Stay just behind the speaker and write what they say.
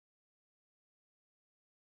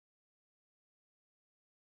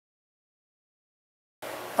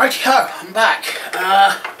Righty-ho, I'm back.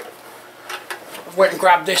 I went and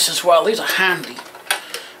grabbed this as well. These are handy.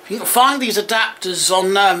 If you can find these adapters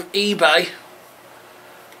on eBay,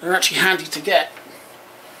 they're actually handy to get.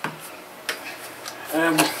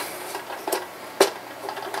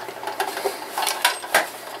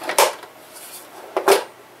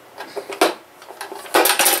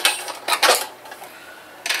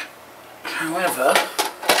 However,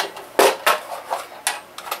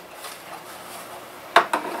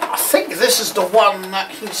 I think this is the one that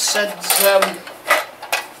he said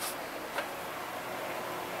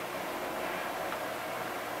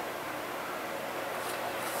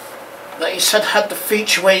had the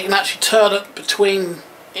feature where you can actually turn it between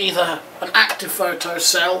either an active photo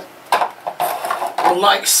cell or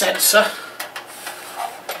light sensor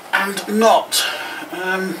and not.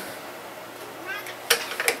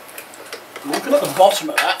 Looking at the bottom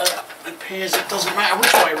of that, it appears it doesn't matter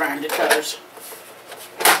which way around it goes.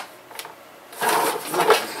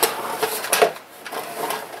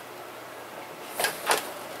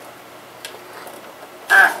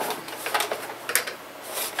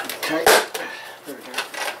 Okay, there we go.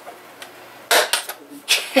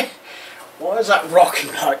 Why is that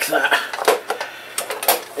rocking like that?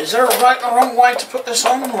 Is there a right or wrong way to put this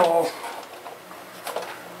on, or...?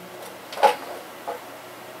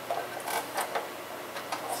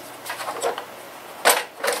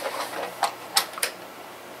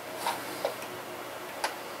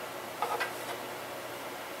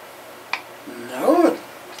 No, it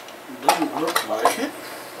doesn't look like it.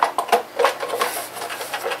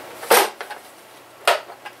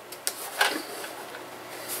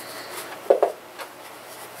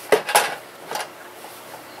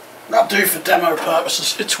 That'll do for demo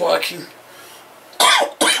purposes, it's working.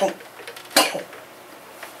 I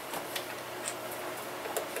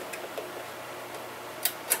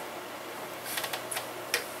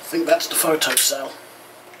think that's the photo cell.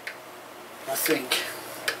 I think.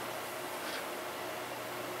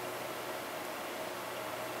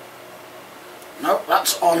 Nope,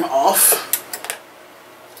 that's on off.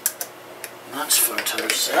 That's photo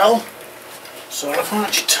cell. So if I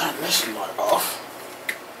actually turn this light off,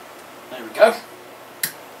 there we go.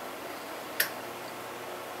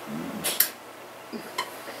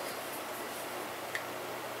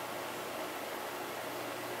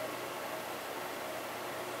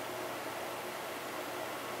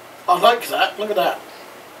 I like that, look at that.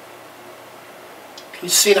 Can you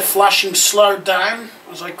see the flashing slow down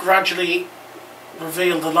as I gradually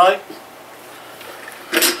reveal the light?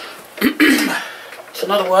 So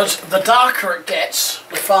in other words, the darker it gets,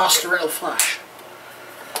 the faster it'll flash.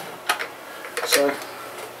 So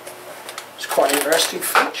it's quite an interesting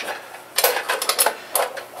feature.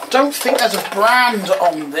 I don't think there's a brand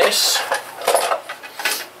on this,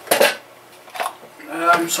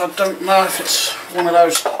 so I don't know if it's one of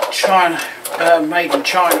those China, made in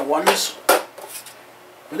China ones.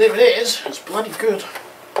 But if it is, it's bloody good.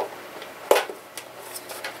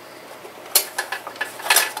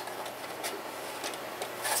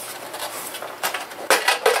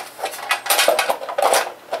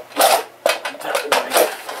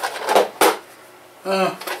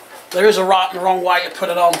 There is a right and a wrong way to put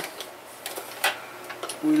it on.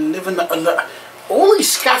 We live in the... all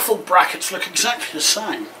these scaffold brackets look exactly the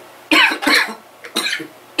same.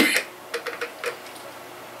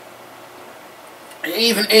 It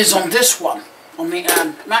even is on this one, on the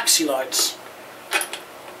maxi lights.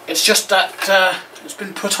 It's just that it's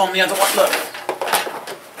been put on the other one. Look.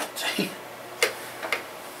 See?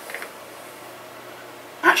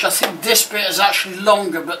 Actually, I think this bit is actually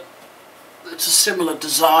longer, but it's a similar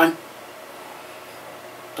design.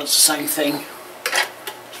 Does the same thing.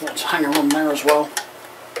 So let's hang her on there as well.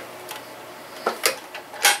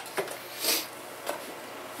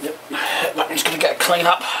 Yep, that one's going to get a clean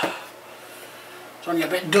up. It's only a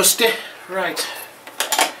bit dusty. Right.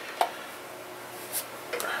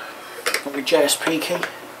 Got my JSP key.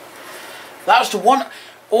 That was the one,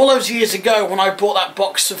 all those years ago when I bought that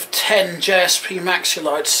box of 10 JSP maxi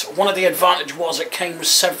lights, one of the advantages was it came with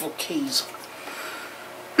several keys.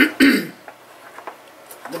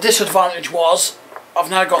 The disadvantage was I've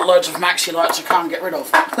now got loads of maxi lights I can't get rid of.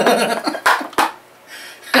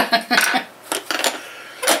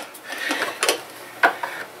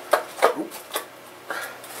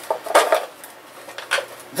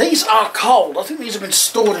 These are cold. I think these have been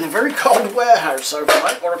stored in a very cold warehouse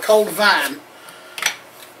overnight, or a cold van.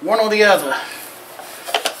 One or the other.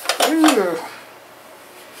 Ooh.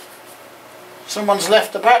 Someone's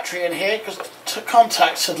left the battery in here because the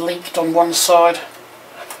contacts had leaked on one side.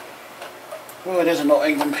 Oh, it is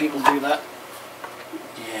annoying when people do that.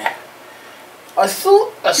 Yeah. I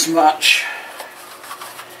thought as much.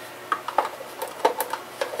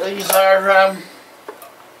 These are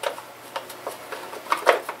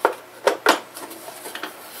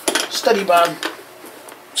steady burn,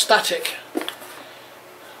 static,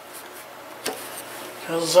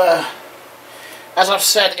 because as I've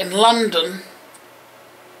said, in London,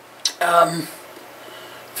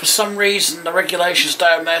 for some reason the regulations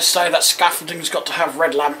down there say that scaffolding's got to have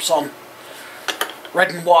red lamps on, red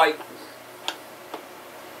and white,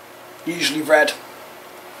 usually red.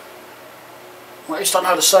 Well, at least I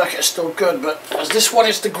know the circuit is still good, but as this one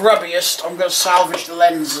is the grubbiest, I'm going to salvage the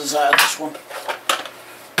lenses out of this one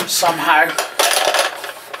somehow.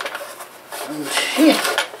 And here, I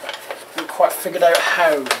haven't quite figured out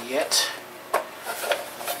how yet.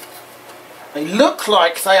 They look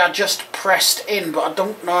like they are just pressed in, but I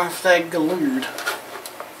don't know if they're glued.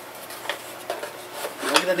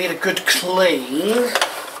 We're going to need a good clean.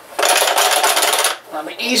 That'll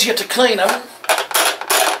be easier to clean them.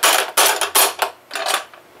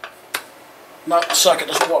 No, the circuit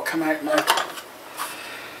doesn't want to come out now.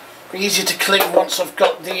 Be easier to clean once I've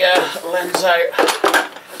got the lens out.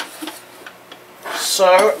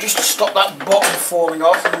 So, just to stop that bottom falling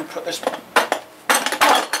off, I'm going to put this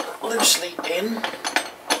loosely in.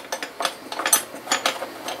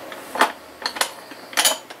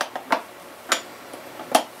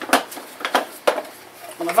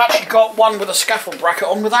 And I've actually got one with a scaffold bracket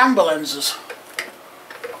on with amber lenses.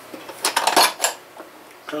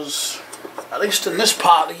 Because, at least in this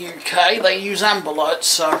part of the UK, they use amber lights,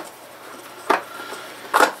 so...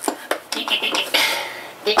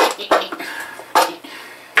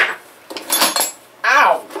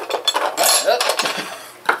 Ow!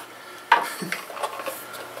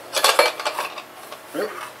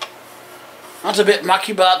 That's a bit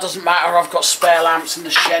mucky, but that doesn't matter. I've got spare lamps in the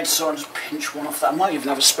shed, so I'll just pinch one off that. I might even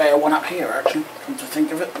have a spare one up here, actually, come to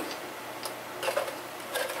think of it.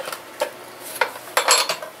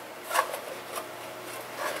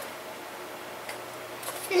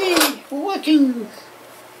 Yay, working!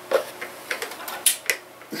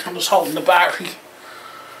 I'm just holding the battery.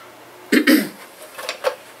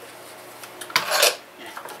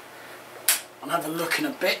 I'll have a look in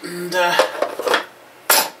a bit and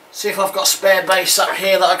see if I've got a spare base up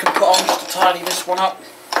here that I can put on just to tidy this one up.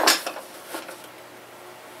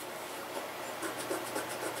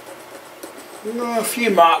 A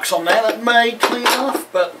few marks on there that may clean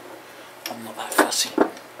off, but I'm not that fussy.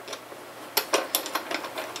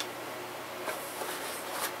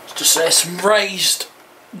 It's just there's some raised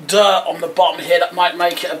dirt on the bottom here that might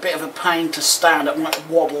make it a bit of a pain to stand. It might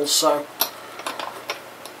wobble, so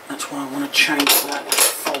that's why I want to change that.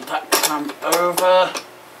 Fold that clamp over.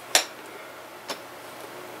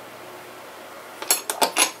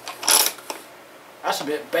 That's a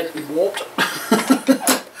bit bent and warped.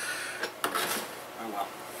 Oh well.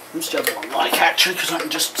 That's the other one I like, actually, because I can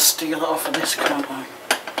just steal it off of this, can't I?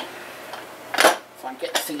 If I can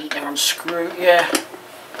get the thingy to unscrew, yeah.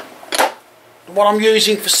 The one I'm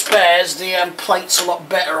using for spares, the plate's a lot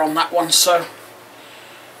better on that one, so...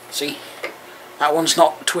 See? That one's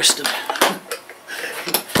not twisted.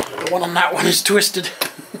 The one on that one is twisted.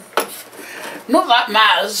 Not that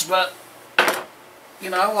matters, but... You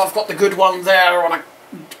know, I've got the good one there on a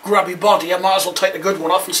grubby body, I might as well take the good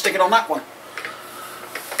one off and stick it on that one.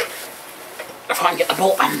 If I can get the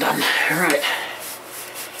bolt undone. Right.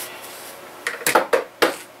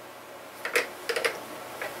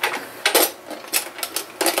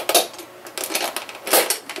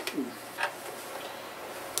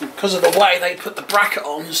 Because of the way they put the bracket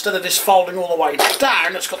on, instead of this folding all the way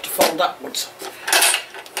down, it's got to fold upwards.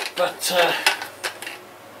 But,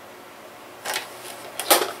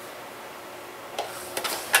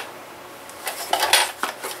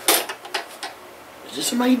 is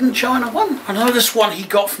this a made in China one? I know this one he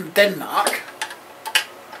got from Denmark.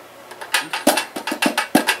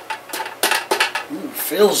 Ooh,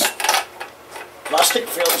 plastic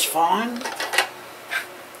feels fine.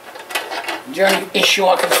 The only issue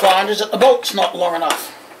I can find is that the bolt's not long enough.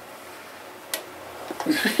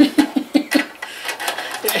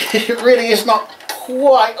 It really is not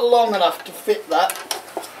quite long enough to fit that.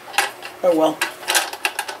 Oh well.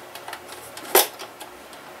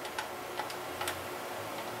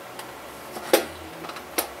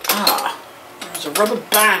 There's a rubber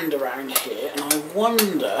band around here, and I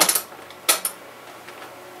wonder...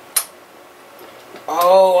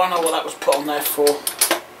 Oh, I know what that was put on there for.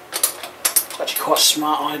 It's actually quite a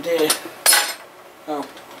smart idea. Oh.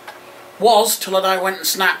 Was, till I went and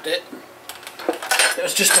snapped it. It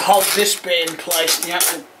was just to hold this bit in place, the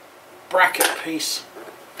actual bracket piece.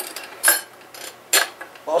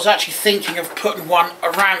 I was actually thinking of putting one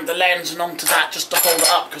around the lens and onto that just to hold it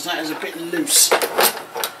up, because that is a bit loose.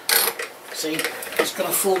 See, it's going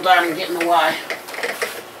to fall down and get in the way.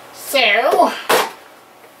 So,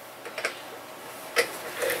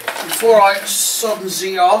 before I sod and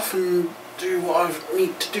Z off and do what I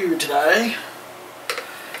need to do today,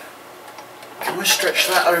 can I stretch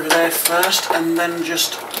that over there first and then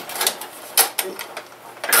just,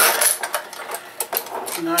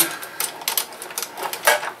 you know,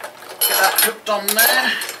 get that hooked on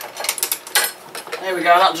there. There we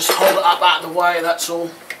go, that'll just hold it up out of the way, that's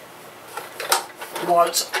all. While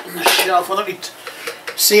it's on the shelf, I don't need to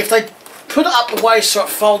see if they put it up the way so it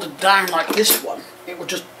folded down like this one, it would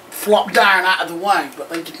just flop down out of the way, but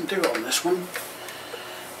they didn't do it on this one.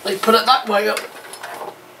 They put it that way up.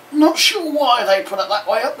 Not sure why they put it that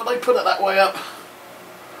way up, but they put it that way up.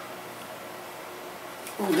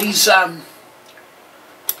 Ooh, these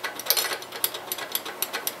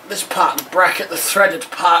this part of the bracket, the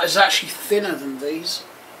threaded part, is actually thinner than these.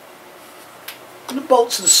 And the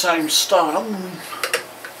bolts are the same style.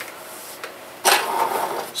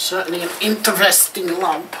 Certainly an interesting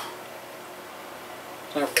lump.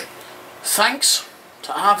 So, thanks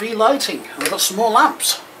to RV Lighting. I've got some more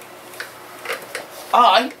lamps.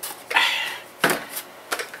 I'm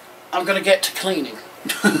going to get to cleaning.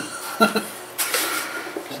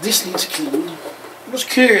 This needs cleaning. I was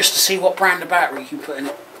curious to see what brand of battery you put in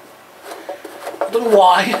it. I don't know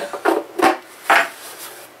why.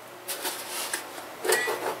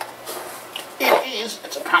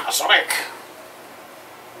 It's a Panasonic.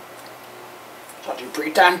 It's actually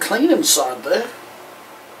pretty damn clean inside there.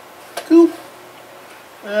 Cool.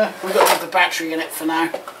 We've got to leave the battery in it for now.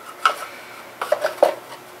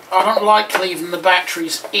 I don't like leaving the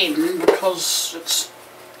batteries in because it's,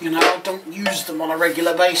 you know, I don't use them on a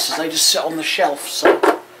regular basis. They just sit on the shelf, so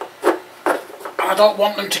I don't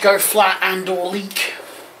want them to go flat and or leak.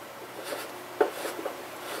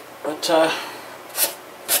 But I'll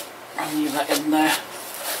leave that in there.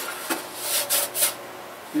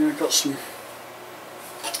 Yeah, I've got some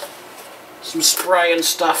spray and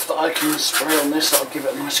stuff that I can spray on this. That'll give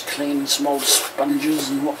it a nice clean, and some old sponges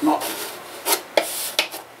and whatnot.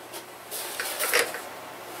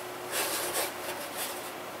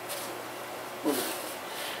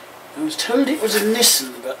 I was told it was a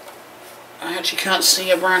Nissan, but I actually can't see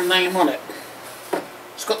a brand name on it.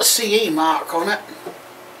 It's got the CE mark on it.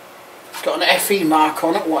 It's got an FE mark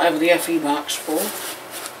on it, whatever the FE mark's for.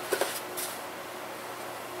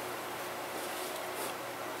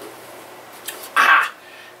 Ah!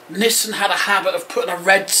 Nissan had a habit of putting a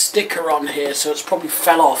red sticker on here, so it's probably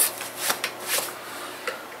fell off.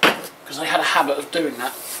 Because they had a habit of doing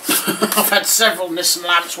that. I've had several Nissan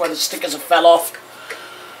lamps where the stickers have fell off.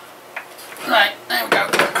 Right, there we go.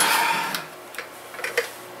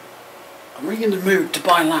 I'm really in the mood to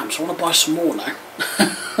buy lamps. I want to buy some more now.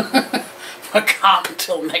 I can't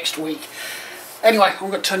until next week. Anyway, I'm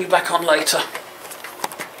going to turn you back on later.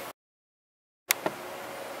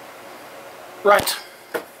 Right,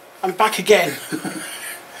 I'm back again.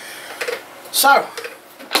 So,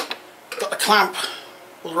 got the clamp,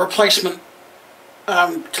 or the replacement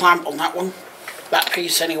clamp on that one. That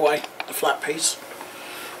piece anyway, the flat piece.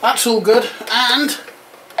 That's all good, and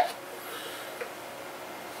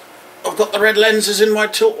I've got the red lenses in my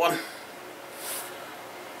tilt one.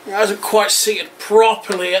 It hasn't quite seated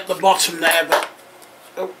properly at the bottom there, but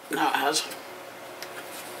oh, now it has.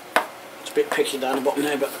 It's a bit picky down the bottom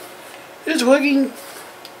there, but it's working.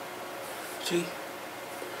 See?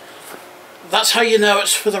 That's how you know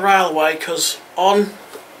it's for the railway, because on,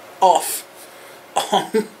 off,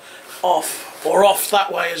 on, off, or off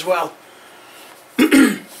that way as well.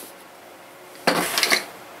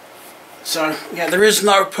 So, yeah, there is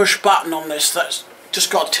no push button on this, that's just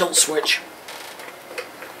got a tilt switch.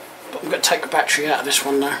 But I'm going to take the battery out of this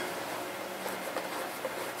one now.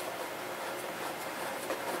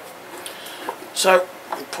 So,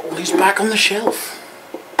 I'll put all these back on the shelf.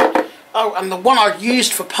 Oh, and the one I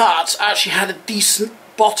used for parts actually had a decent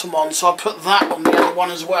bottom on, so I put that on the other one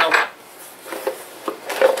as well.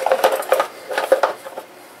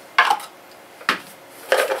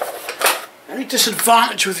 The only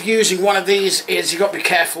disadvantage with using one of these is you've got to be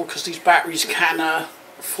careful because these batteries can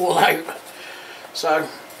fall out. So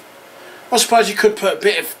I suppose you could put a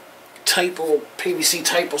bit of tape or PVC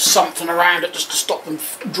tape or something around it just to stop them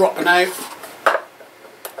dropping out.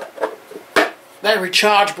 They're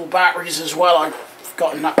rechargeable batteries as well. I've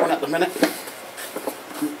forgotten that one at the minute.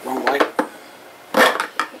 Wrong way.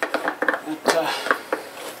 But,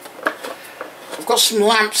 I've got some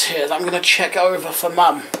lamps here that I'm going to check over for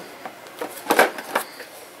Mum.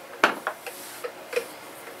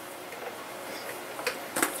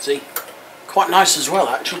 See, quite nice as well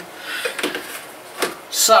actually.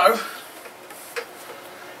 So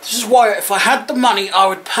this is why if I had the money I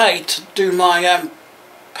would pay to do my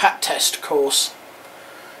PAT test course.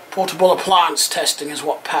 Portable appliance testing is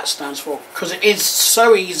what PAT stands for, because it is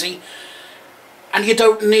so easy and you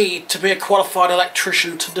don't need to be a qualified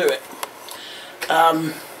electrician to do it.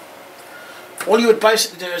 All you would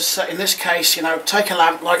basically do is, in this case, you know, take a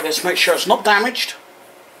lamp like this, make sure it's not damaged.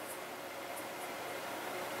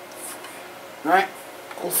 Right,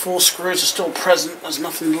 all 4 screws are still present, there's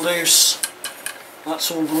nothing loose.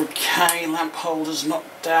 That's all okay, lamp holder's not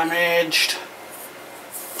damaged.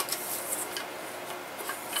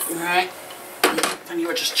 Right, then you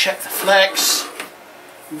would just check the flex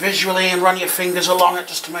visually and run your fingers along it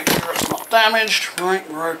just to make sure it's not damaged. Right,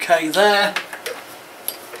 we're okay there.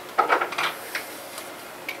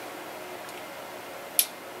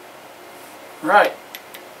 Right,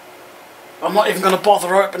 I'm not even going to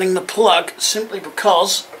bother opening the plug simply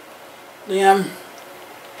because the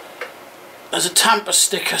there's a tamper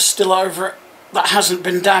sticker still over it that hasn't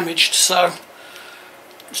been damaged, so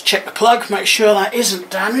just check the plug, make sure that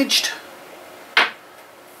isn't damaged.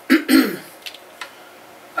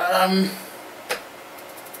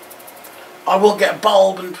 I will get a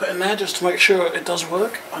bulb and put in there just to make sure it does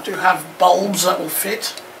work. I do have bulbs that will fit.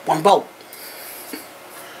 One bulb.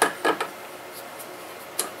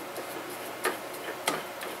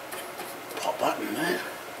 Pop that in there.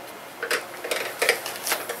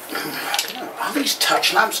 I don't know, are these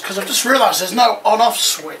touch lamps? Because I've just realised there's no on-off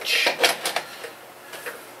switch.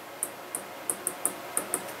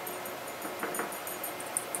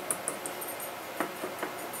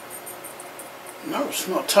 No, it's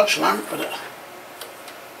not a touch lamp, but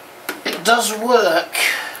it does work.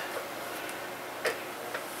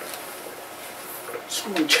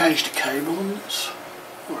 Someone changed the cable on this.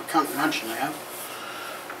 Oh, I can't imagine they have.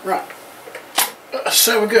 Right,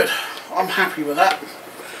 so we're good. I'm happy with that.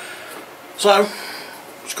 So,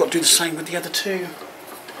 just got to do the same with the other 2.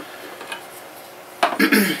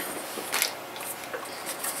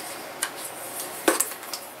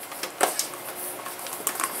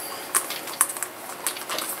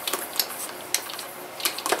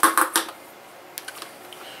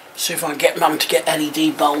 See if I can get Mum to get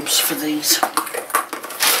LED bulbs for these.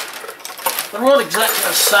 They're all exactly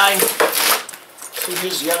the same. So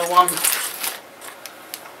here's the other one.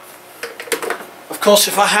 Of course,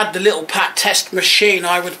 if I had the little PAT test machine,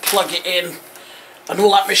 I would plug it in, and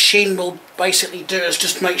all that machine will basically do is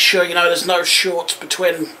just make sure, you know, there's no shorts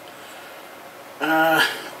between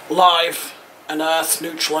live and earth,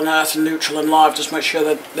 neutral and earth, and neutral and live. Just make sure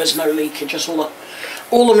that there's no leakage. That's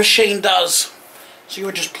all the machine does. So you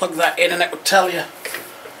would just plug that in and it would tell you.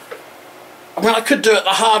 I mean, I could do it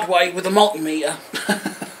the hard way with a multimeter.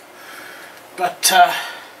 But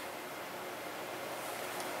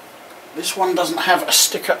this one doesn't have a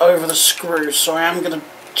sticker over the screws, so I am going to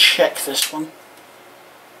check this one.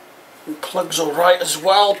 And plug's alright as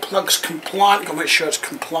well. Plug's compliant. Got to make sure it's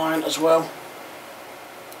compliant as well.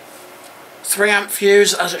 3 amp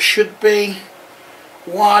fuse as it should be.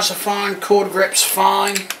 Wires are fine. Cord grip's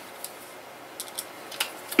fine.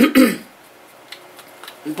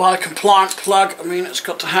 And by a compliant plug, I mean it's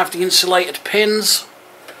got to have the insulated pins.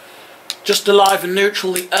 Just the live and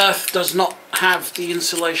neutral, the earth does not have the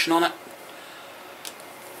insulation on it.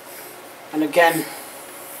 And again,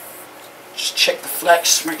 just check the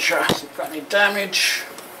flex, make sure it hasn't got any damage.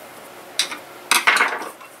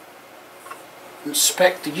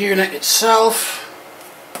 Inspect the unit itself.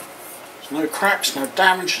 There's no cracks, no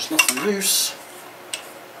damage, there's nothing loose.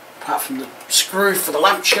 Apart from the screw for the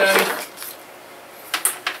lampshade.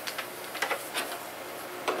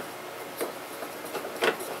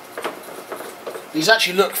 These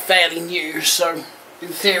actually look fairly new, so in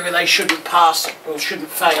theory they shouldn't pass or shouldn't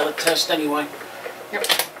fail a test anyway. Yep,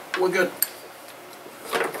 we're good.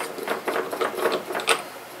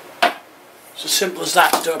 It's as simple as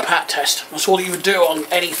that to do a PAT test. That's all you would do on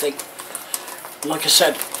anything. Like I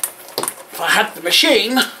said, if I had the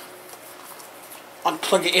machine, I'd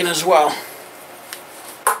plug it in as well.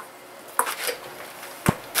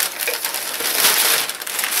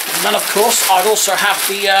 And then of course I'd also have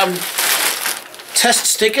the test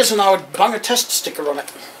stickers, and I would bung a test sticker on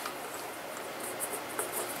it.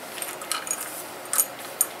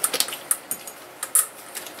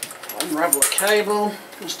 Unravel the cable.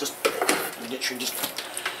 It's just literally just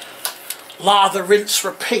lather, rinse,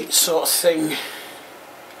 repeat sort of thing.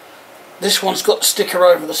 This one's got the sticker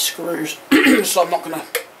over the screws, so I'm not going to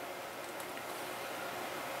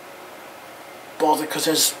bother because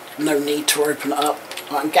there's no need to open it up.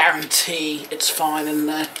 I can guarantee it's fine in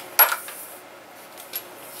there.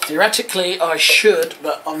 Theoretically I should,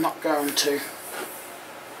 but I'm not going to.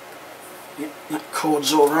 Yep, that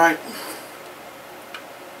cord's alright.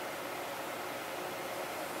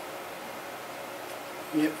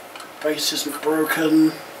 Yep, base isn't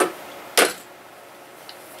broken.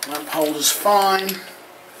 Lamp holder's fine.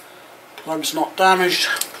 Plug's not damaged.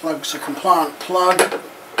 Plug's a compliant plug.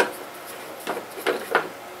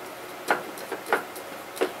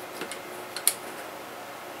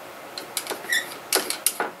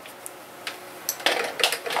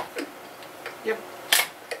 Yep.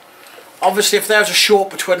 Obviously if there was a short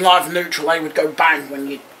between live and neutral, they would go bang when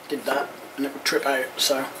you did that and it would trip out,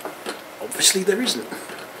 so obviously there isn't.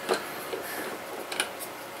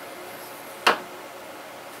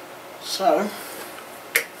 So,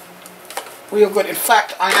 we are good. In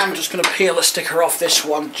fact, I am just going to peel a sticker off this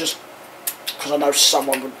one, just because I know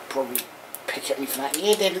someone would probably pick at me for that.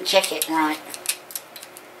 You didn't check it right.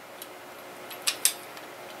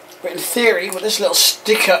 But in theory, with this little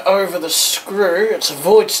sticker over the screw, it's a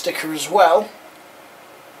void sticker as well,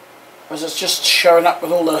 as it's just showing up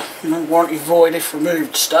with all the, you know, warranty void if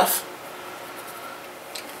removed stuff,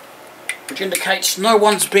 which indicates no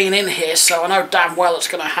one's been in here, so I know damn well it's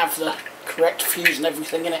going to have the correct fuse and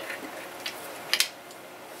everything in it.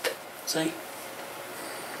 See?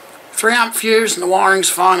 3 amp fuse and the wiring's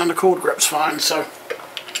fine and the cord grip's fine, so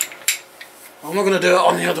I'm not going to do it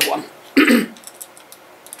on the other one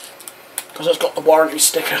because it's got the warranty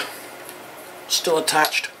sticker still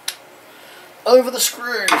attached over the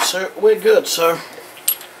screw, so we're good. So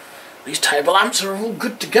these table lamps are all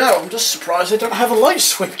good to go. I'm just surprised they don't have a light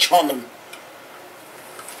switch on them.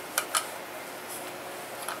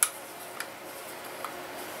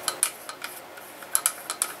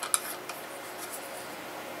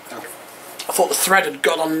 I thought the thread had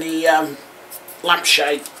got on the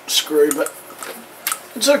lampshade screw, but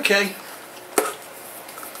it's okay.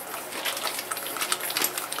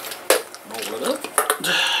 Roll it up.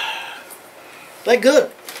 They're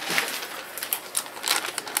good.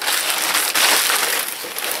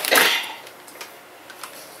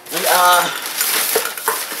 They are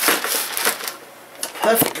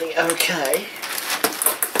perfectly okay.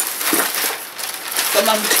 The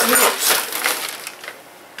moment to use.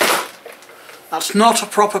 That's not a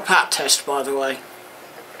proper pat test, by the way.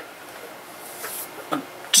 I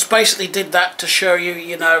just basically did that to show you,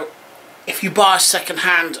 you know, if you buy a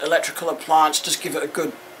second-hand electrical appliance, just give it a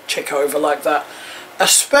good check over like that.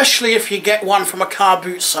 Especially if you get one from a car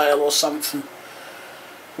boot sale or something.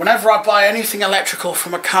 Whenever I buy anything electrical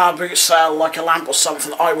from a car boot sale, like a lamp or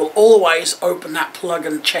something, I will always open that plug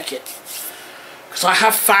and check it. Because I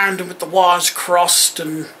have found them with the wires crossed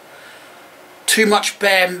and too much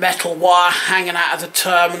bare metal wire hanging out of the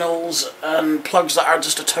terminals and plugs that are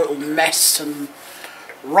just a total mess and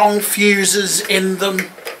wrong fuses in them.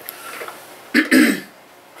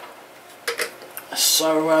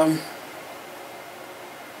 So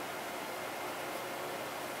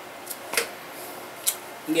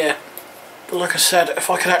yeah, but like I said, if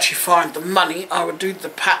I could actually find the money, I would do the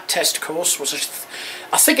pat test course, which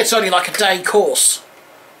I think it's only like a day course.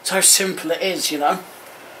 That's how simple it is, you know.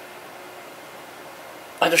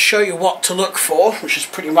 I just show you what to look for, which is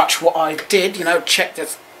pretty much what I did, you know, check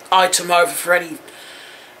the item over for any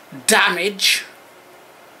damage,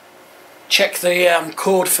 check the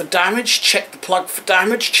cord for damage, check the plug for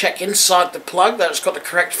damage, check inside the plug that it's got the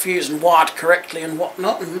correct fuse and wired correctly and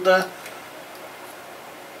whatnot, and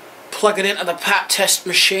plug it into the pat test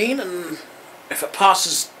machine, and if it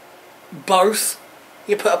passes both,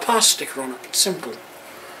 you put a pass sticker on it. It's simple.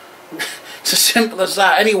 It's as simple as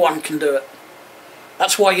that. Anyone can do it.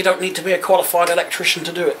 That's why you don't need to be a qualified electrician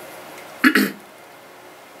to do it.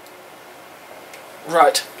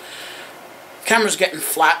 Right. Camera's getting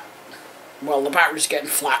flat. Well, the battery's getting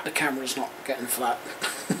flat, the camera's not getting flat.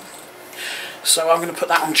 So I'm going to put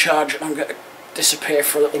that on charge and I'm going to disappear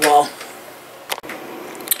for a little while.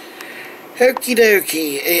 Okie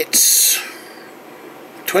dokie, it's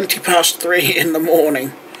 3:20 in the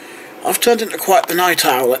morning. I've turned into quite the night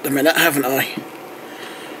owl at the minute, haven't I?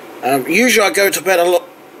 Usually I go to bed a lot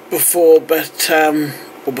before,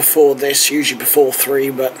 or before this, usually before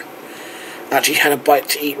 3, but I actually had a bite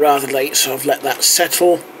to eat rather late, so I've let that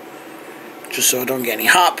settle, just so I don't get any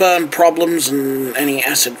heartburn problems and any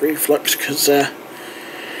acid reflux, because I've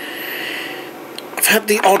had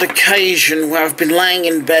the odd occasion where I've been laying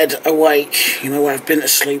in bed awake, you know, where I've been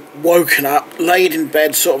asleep, woken up, laid in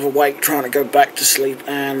bed sort of awake, trying to go back to sleep,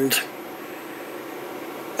 and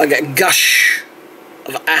I get a gush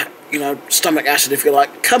of, you know, stomach acid, if you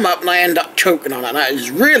like, come up and I end up choking on it. That is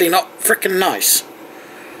really not frickin' nice.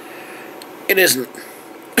 It isn't.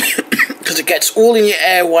 Because because it gets all in your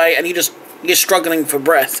airway and you're struggling for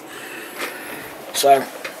breath. So,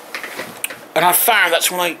 and I found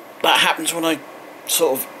that happens when I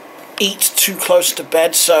sort of eat too close to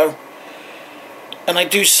bed. So, and they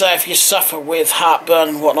do say if you suffer with heartburn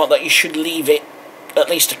and whatnot, that you should leave it at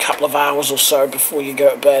least a couple of hours or so before you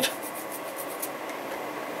go to bed.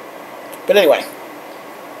 But anyway,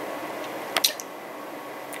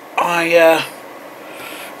 I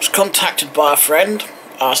was contacted by a friend,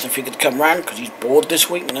 asked if he could come round because he's bored this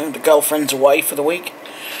week. You know, the girlfriend's away for the week.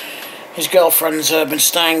 His girlfriend's been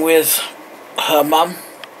staying with her mum.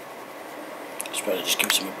 I suppose it just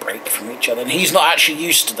gives them a break from each other, and he's not actually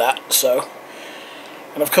used to that. So,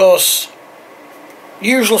 and of course,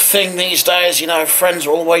 usual thing these days, you know, friends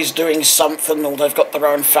are always doing something, or they've got their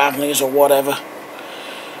own families or whatever.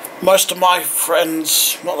 Most of my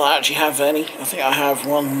friends, not that I actually have any, I think I have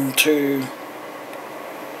 1, 2,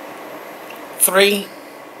 3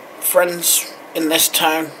 friends in this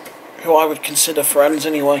town who I would consider friends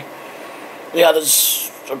anyway. The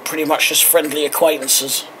others are pretty much just friendly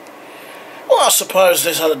acquaintances. Well, I suppose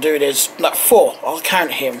this other dude is, no, 4, I'll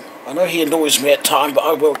count him. I know he annoys me at times, but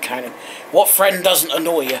I will count him. What friend doesn't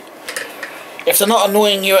annoy you? If they're not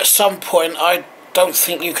annoying you at some point, I don't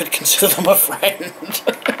think you could consider them a friend.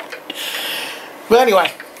 But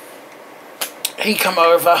anyway, he come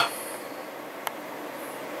over,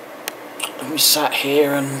 and we sat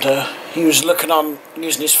here, and he was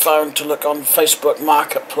using his phone to look on Facebook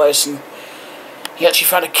Marketplace, and he actually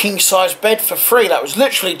found a king-size bed for free. That was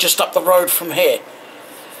literally just up the road from here.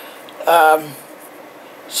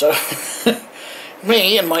 So,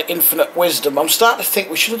 me and my infinite wisdom, I'm starting to think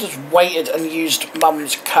we should have just waited and used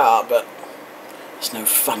Mum's car, but there's no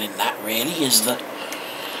fun in that really, is there?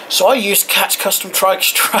 So I used Cat's Custom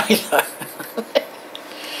Trikes trailer.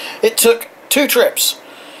 It took 2 trips.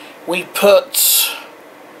 We put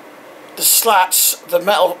the slats, the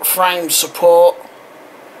metal frame support,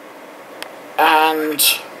 and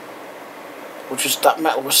that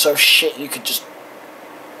metal was so shit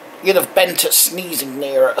you'd have bent it sneezing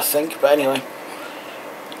near it, I think. But anyway,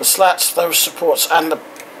 the slats, those supports, and the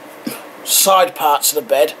side parts of the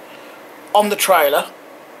bed on the trailer,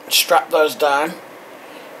 strapped those down,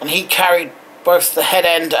 and he carried both the head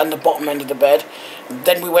end and the bottom end of the bed, and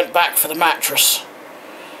then we went back for the mattress.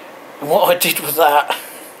 And what I did with that,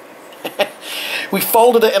 we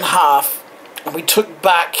folded it in half, and we took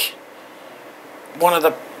back one of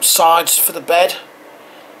the sides for the bed,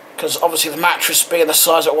 because obviously the mattress, being the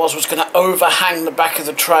size it was going to overhang the back of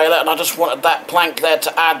the trailer, and I just wanted that plank there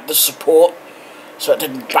to add the support so it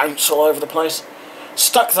didn't bounce all over the place.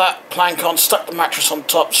 Stuck that plank on, stuck the mattress on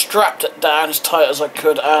top, strapped it down as tight as I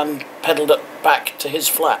could, and pedalled it back to his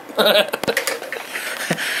flat.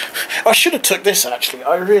 I should have took this, actually.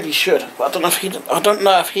 I really should. But I don't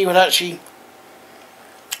know if he would actually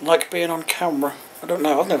like being on camera. I don't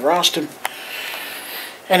know. I've never asked him.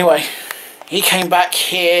 Anyway, he came back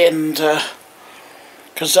here, and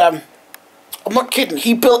because I'm not kidding,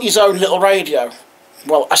 he built his own little radio.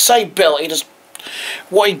 Well, I say built.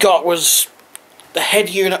 What he got was the head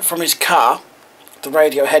unit from his car, the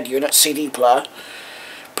radio head unit, CD player.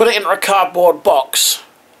 Put it into a cardboard box,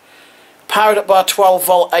 powered up by a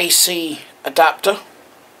 12-volt AC adapter,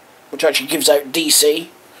 which actually gives out DC.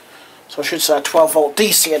 So I should say a 12-volt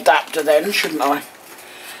DC adapter then, shouldn't I?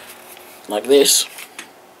 Like this.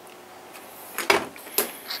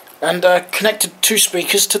 And connected 2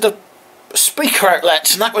 speakers to the speaker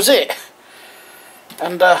outlets, and that was it.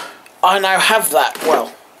 And I now have that.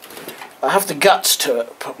 Well, I have the guts to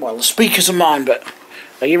it. Well, the speakers are mine, but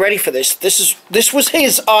are you ready for this? This was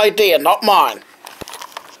his idea, not mine.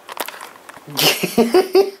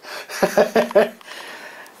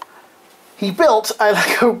 He built a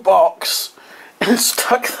Lego box and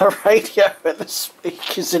stuck the radio and the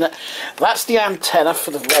speakers in it. That's the antenna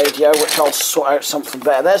for the radio, which I'll sort out something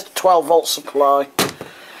better. There's the 12-volt supply.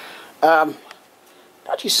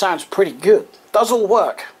 Actually sounds pretty good. Does all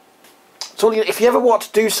work. It's all if you ever want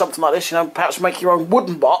to do something like this, you know, perhaps make your own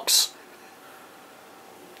wooden box,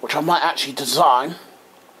 which I might actually design,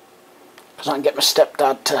 because I can get my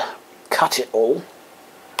stepdad to cut it all.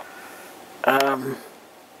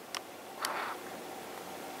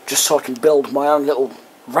 Just so I can build my own little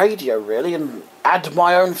radio, really, and add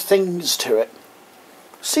my own things to it.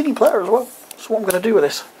 CD player as well. That's what I'm going to do with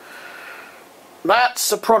this.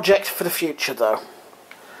 That's a project for the future, though.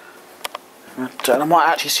 And I might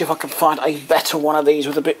actually see if I can find a better one of these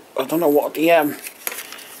with a bit... I don't know what the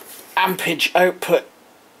ampage output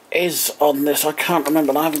is on this. I can't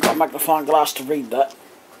remember, and I haven't got a magnifying glass to read that.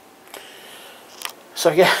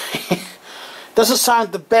 So yeah, Doesn't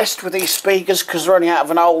sound the best with these speakers because they're only out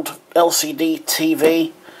of an old LCD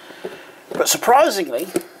TV. But surprisingly,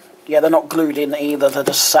 yeah, they're not glued in either, they're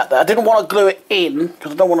just sat there. I didn't want to glue it in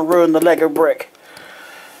because I don't want to ruin the Lego brick.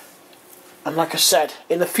 And like I said,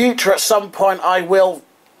 in the future at some point I will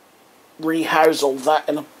rehouse all that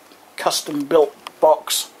in a custom built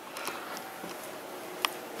box.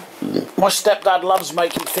 My stepdad loves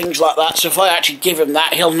making things like that, so if I actually give him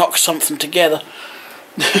that, he'll knock something together.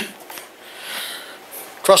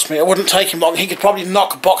 Trust me, it wouldn't take him long. He could probably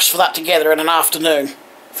knock a box for that together in an afternoon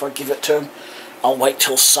if I give it to him. I'll wait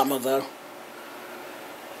till summer though.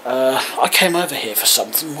 I came over here for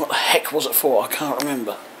something. What the heck was it for? I can't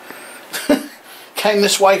remember. Came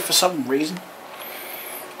this way for some reason.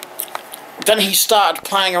 Then he started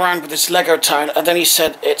playing around with this Lego town, and then he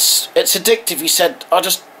said it's addictive. He said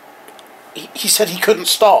he said he couldn't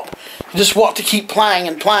stop. He just wanted to keep playing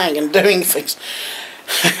and doing things.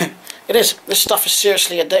 It is. This stuff is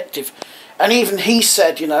seriously addictive. And even he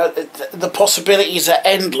said, you know, the possibilities are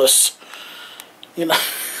endless. You know.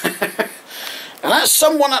 And that's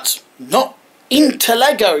someone that's not into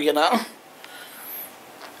Lego, you know.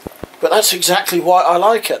 But that's exactly why I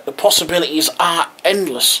like it. The possibilities are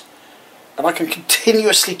endless. And I can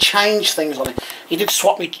continuously change things on it. He did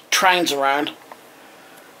swap me trains around,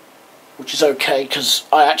 which is okay, because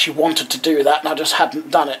I actually wanted to do that and I just hadn't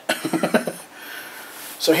done it.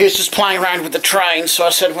 So he was just playing around with the train, so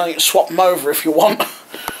I said, well, you can swap them over if you want.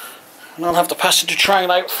 And I'll have the passenger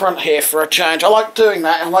train out front here for a change. I like doing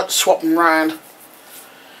that, I like to swap them around.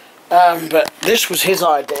 But this was his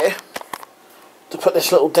idea, to put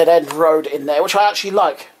this little dead-end road in there, which I actually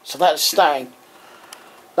like, so that's staying.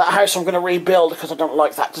 That house I'm going to rebuild because I don't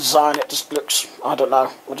like that design. It just looks, I don't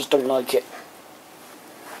know, I just don't like it.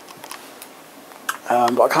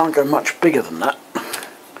 But I can't go much bigger than that.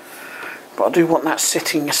 But I do want that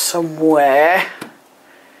sitting somewhere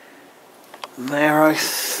there, I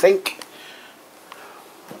think.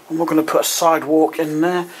 I'm not going to put a sidewalk in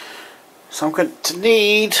there, so I'm going to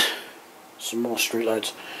need some more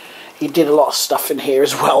streetlights. He did a lot of stuff in here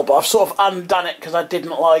as well, but I've sort of undone it because I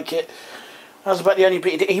didn't like it. That was about the only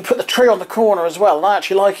bit he did. He put the tree on the corner as well, and I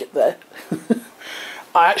actually like it there.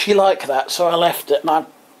 I actually like that, so I left it, and I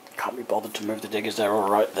can't be bothered to move the diggers. They're all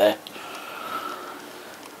right there.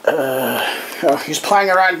 He's playing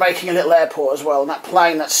around making a little airport as well, and that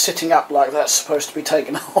plane that's sitting up like that's supposed to be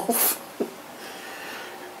taken off.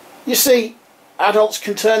 You see, adults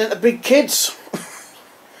can turn into big kids.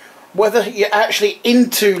 Whether you're actually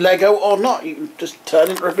into Lego or not, you can just turn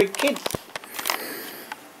into a big kid.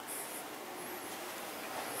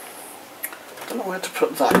 I don't know where to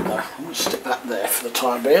put that though. I'm going to stick that there for the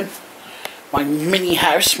time being. My mini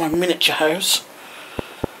house, my miniature house.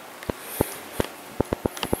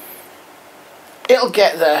 It'll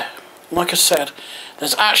get there. Like I said,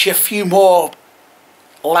 there's actually a few more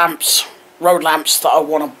lamps, road lamps that I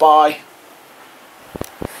want to buy.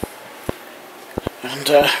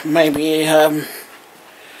 And maybe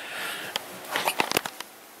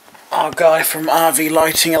our guy from RV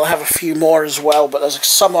Lighting will have a few more as well, but there's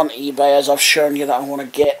some on eBay, as I've shown you, that I want to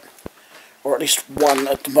get, or at least one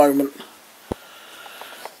at the moment.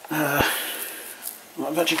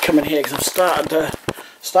 I've actually come in here because I've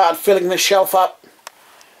started filling this shelf up,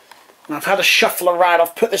 and I've had a shuffle around.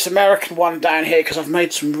 I've put this American one down here because I've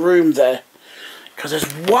made some room there, because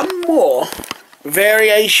there's one more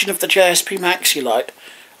variation of the JSP Maxi Light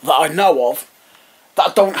that I know of that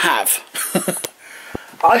I don't have.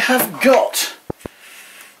 I have got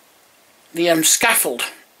the scaffold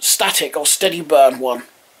static or steady burn one,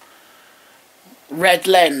 red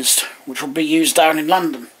lensed, which will be used down in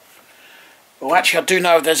London. Well, actually I do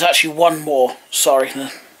know there's actually one more, sorry,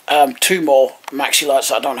 two more Maxi Lights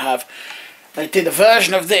that I don't have. They did a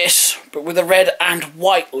version of this but with a red and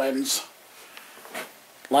white lens,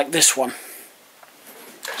 like this one.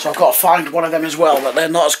 So I've got to find one of them as well, but they're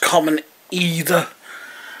not as common either.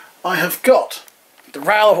 I have got the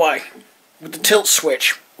railway with the tilt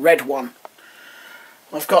switch, red one.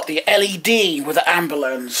 I've got the LED with the amber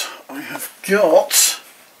lens. I have got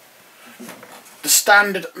the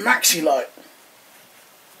standard Maxi Light.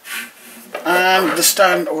 And the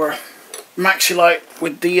stand or Maxi Light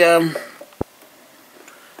with the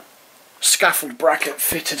scaffold bracket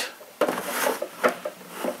fitted.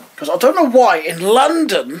 Because I don't know why, in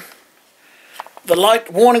London, the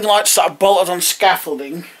warning lights that are bolted on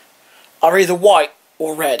scaffolding are either white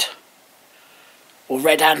or red. Or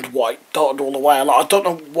red and white, dotted all the way. I don't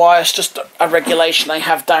know why, it's just a regulation they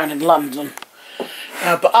have down in London.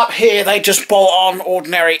 But up here they just bolt on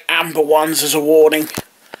ordinary amber ones as a warning.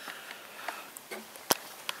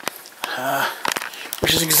 Which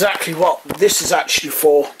which is exactly what this is actually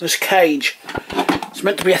for, this cage. It's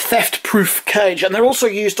meant to be a theft-proof cage, and they're also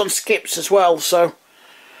used on skips as well, so,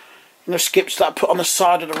 you know, skips that I put on the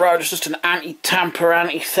side of the road. It's just an anti-tamper,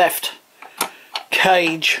 anti-theft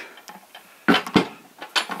cage.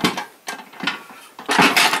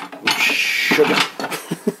 Sugar.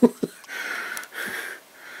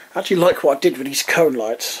 I actually like what I did with these cone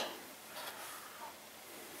lights.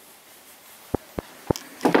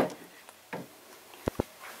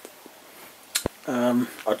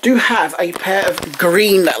 I do have a pair of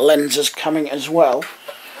green lenses coming as well,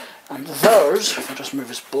 and those, if I just move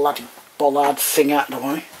this bloody bollard thing out of the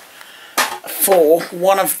way, for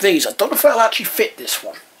one of these. I don't know if it'll actually fit this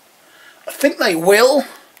one. I think they will,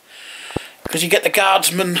 because you get the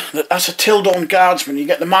Guardsman, that's a Tildorn Guardsman, you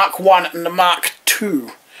get the Mark 1 and the Mark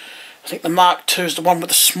 2. I think the Mark 2 is the one with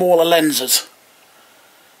the smaller lenses.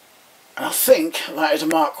 And I think that is a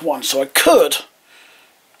Mark 1, so I could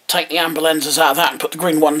take the amber lenses out of that and put the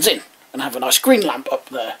green ones in, and have a nice green lamp up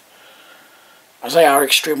there, as they are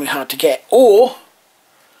extremely hard to get. Or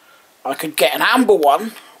I could get an amber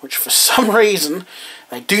one, which for some reason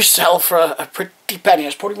they do sell for a pretty penny.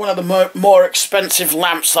 It's probably one of the more expensive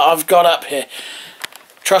lamps that I've got up here.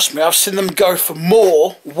 Trust me, I've seen them go for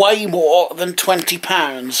more, way more than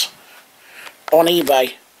 £20 on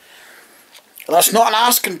eBay. And that's not an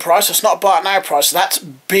asking price, that's not a buy it now price, that's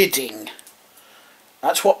bidding.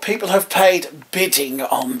 That's what people have paid bidding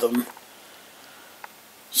on them.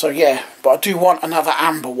 So yeah, but I do want another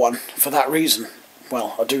amber one for that reason.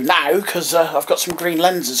 Well, I do now, because I've got some green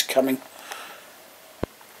lenses coming.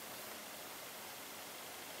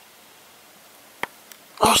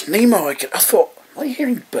 Oh, it's Nemo. I thought, are you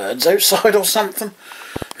hearing birds outside or something?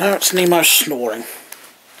 No, it's Nemo snoring.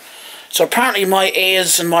 So apparently my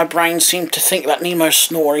ears and my brain seem to think that Nemo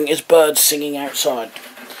snoring is birds singing outside.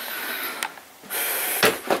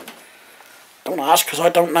 Don't ask, because I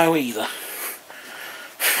don't know either.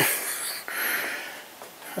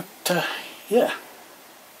 But, yeah.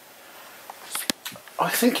 I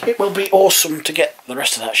think it will be awesome to get the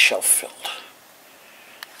rest of that shelf filled.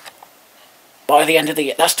 By the end of the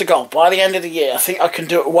year. That's the goal. By the end of the year. I think I can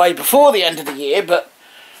do it way before the end of the year, but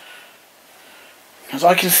because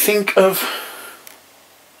I can think of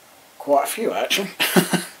quite a few actually.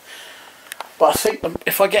 But I think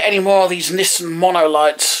if I get any more of these Nissan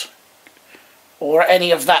monolights or any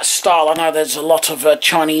of that style, I know there's a lot of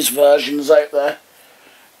Chinese versions out there,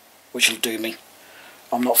 which will do me.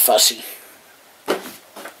 I'm not fussy.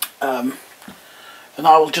 And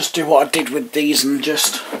I will just do what I did with these and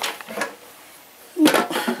just,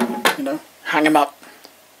 you know, hang them up.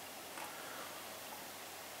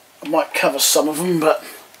 I might cover some of them, but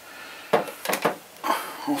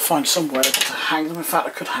I'll find somewhere to hang them. In fact, I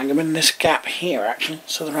could hang them in this gap here, actually,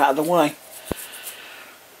 so they're out of the way.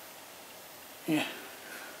 Yeah.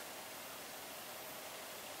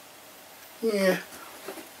 Yeah.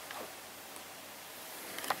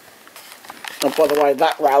 Oh, by the way,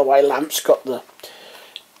 that railway lamp's got the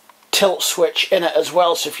tilt switch in it as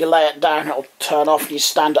well, so if you lay it down it'll turn off and you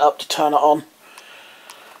stand it up to turn it on.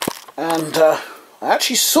 And I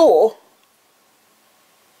actually saw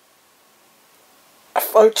a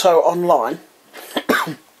photo online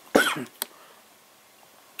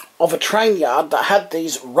of a train yard that had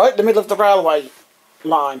these right in the middle of the railway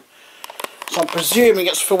line. So I'm presuming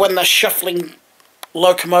it's for when they're shuffling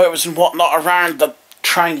locomotives and whatnot around the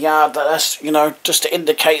train yard, that's, you know, just to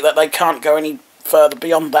indicate that they can't go any further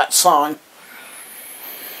beyond that sign.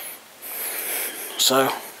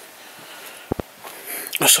 So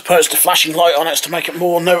I suppose the flashing light on it's to make it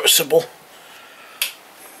more noticeable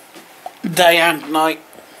day and night.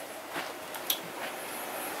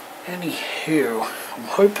 Anywho, I'm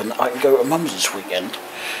hoping that I can go to Mum's this weekend.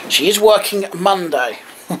 She is working Monday.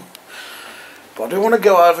 But I do want to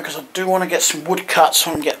go over because I do want to get some wood cut so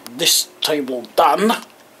I can get this table done.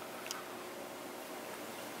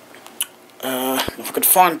 If I could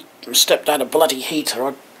find and step down a bloody heater,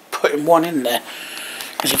 I'd put in one in there.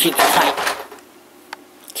 Because he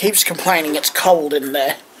keeps complaining it's cold in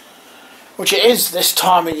there. Which it is this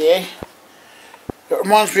time of year. It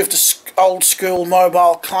reminds me of the old school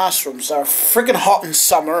mobile classrooms. They're friggin' hot in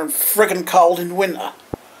summer and friggin' cold in winter.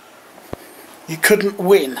 You couldn't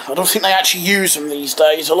win. I don't think they actually use them these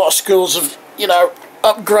days. A lot of schools have, you know,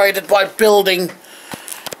 upgraded by building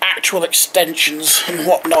actual extensions and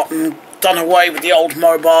whatnot and done away with the old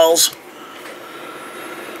mobiles.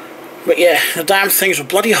 But yeah, the damn things were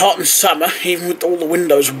bloody hot in summer, even with all the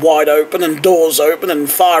windows wide open and doors open and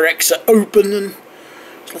fire exit open, and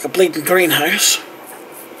it's like a bleeding greenhouse.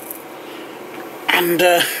 And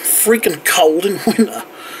freaking cold in winter.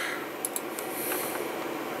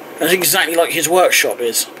 That's exactly like his workshop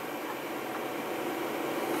is.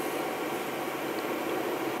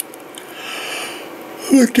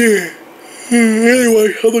 Oh dear.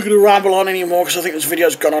 Anyway, I'm not going to ramble on anymore because I think this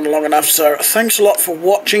video's gone on long enough. So thanks a lot for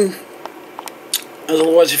watching. As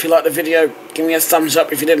always, if you liked the video, give me a thumbs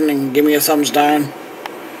up. If you didn't, give me a thumbs down.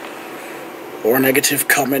 Or a negative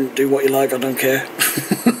comment. Do what you like, I don't care.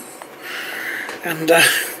 And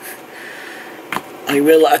I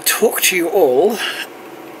will talk to you all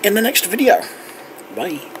in the next video.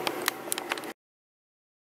 Bye.